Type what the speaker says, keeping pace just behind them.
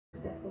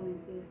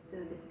doing his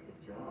detective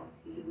job.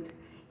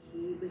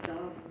 He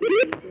resolved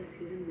cases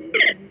here and there.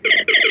 And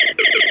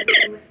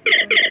he was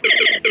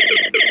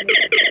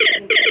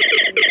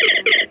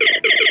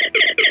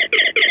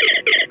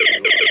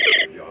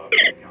job in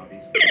the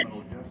county's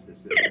criminal justice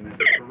system as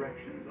a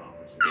corrections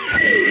officer.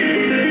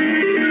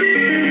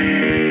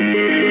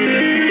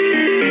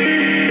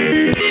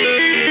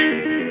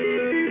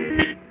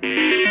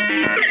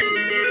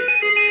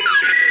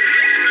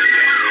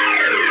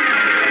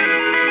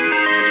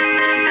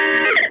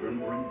 Children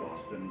were in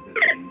Boston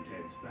visiting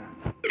Ted's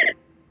family.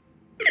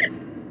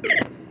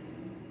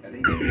 At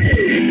 18,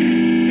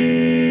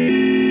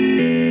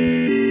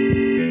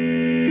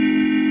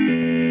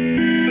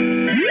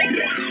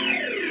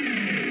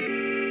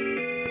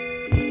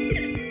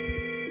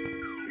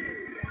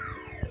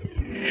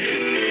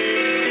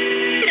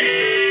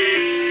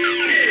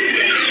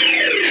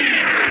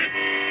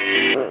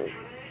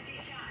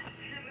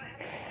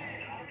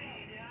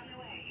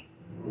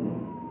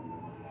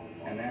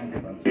 an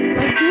ambulance. My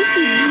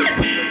goofy.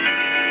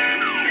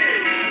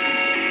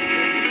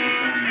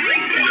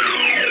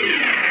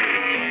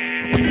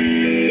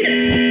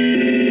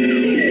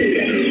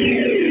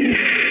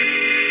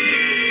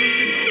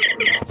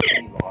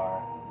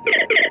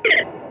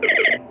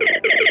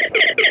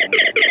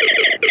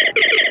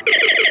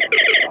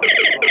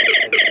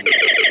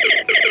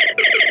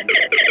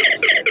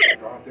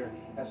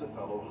 As a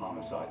fellow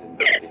homicide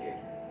investigator.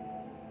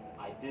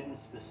 I didn't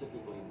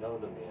specifically know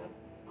the man.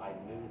 I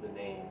knew the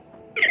name.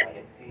 I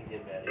had seen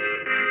him at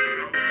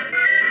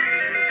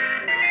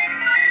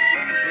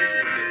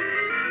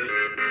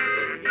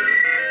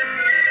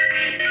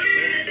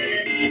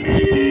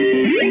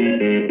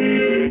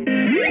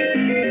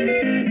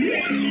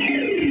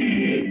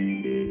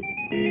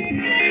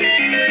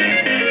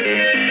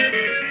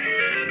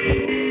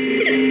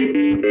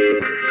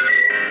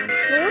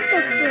What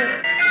the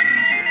fuck?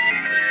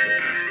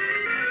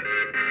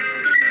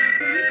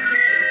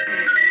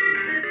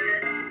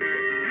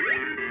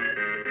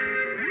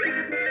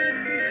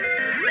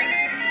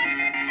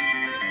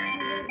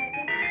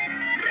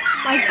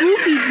 My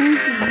goofy.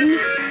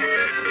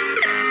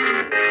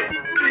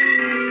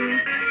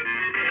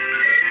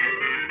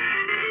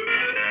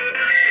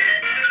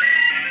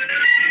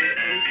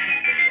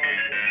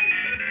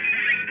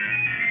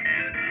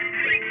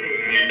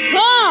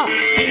 Ah!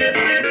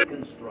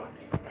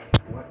 Reconstruct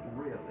what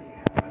really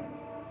happened.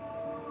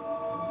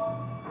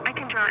 I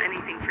can draw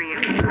anything for you.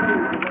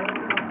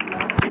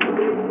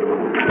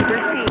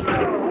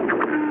 Receive.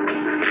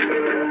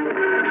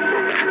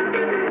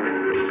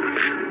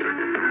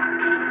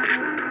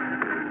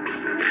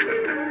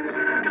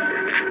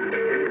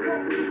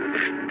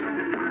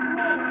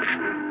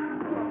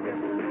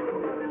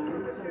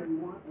 Anytime you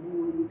want,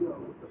 anywhere you go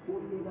with the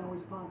 48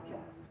 Hours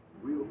Podcast.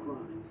 Real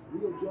crimes,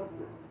 real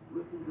justice.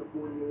 Listen to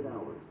 48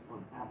 Hours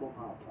on Apple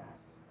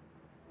Podcasts.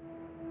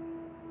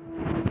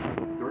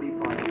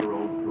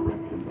 35-year-old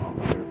corrections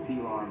officer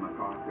Pilar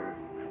MacArthur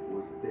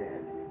was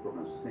dead from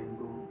a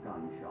single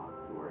gunshot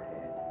to her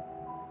head.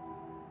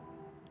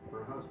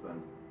 Her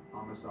husband,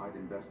 homicide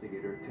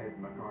investigator Ted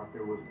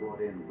MacArthur, was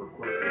brought in for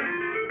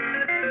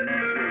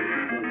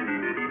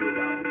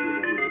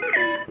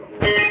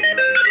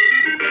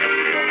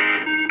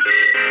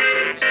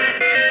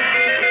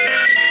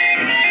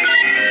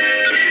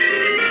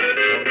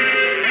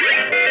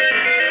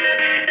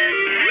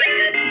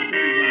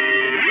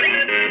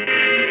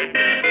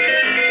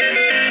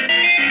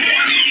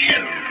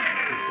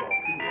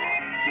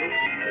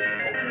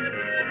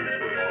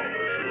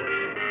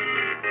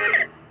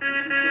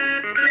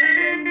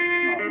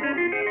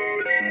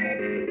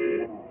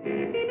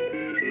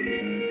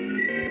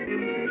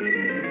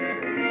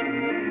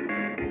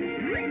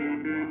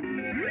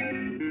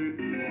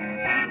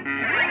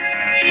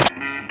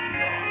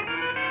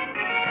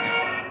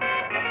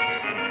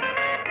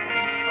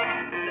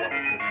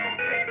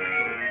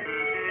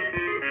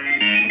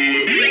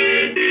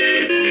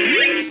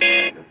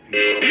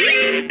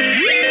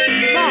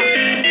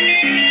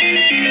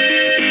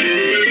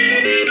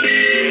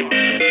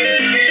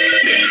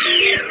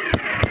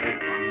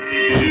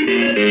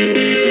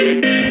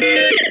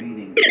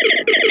meaning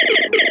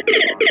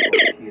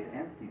he had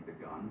emptied the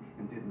gun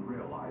and didn't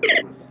realize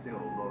it was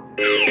still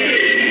loaded.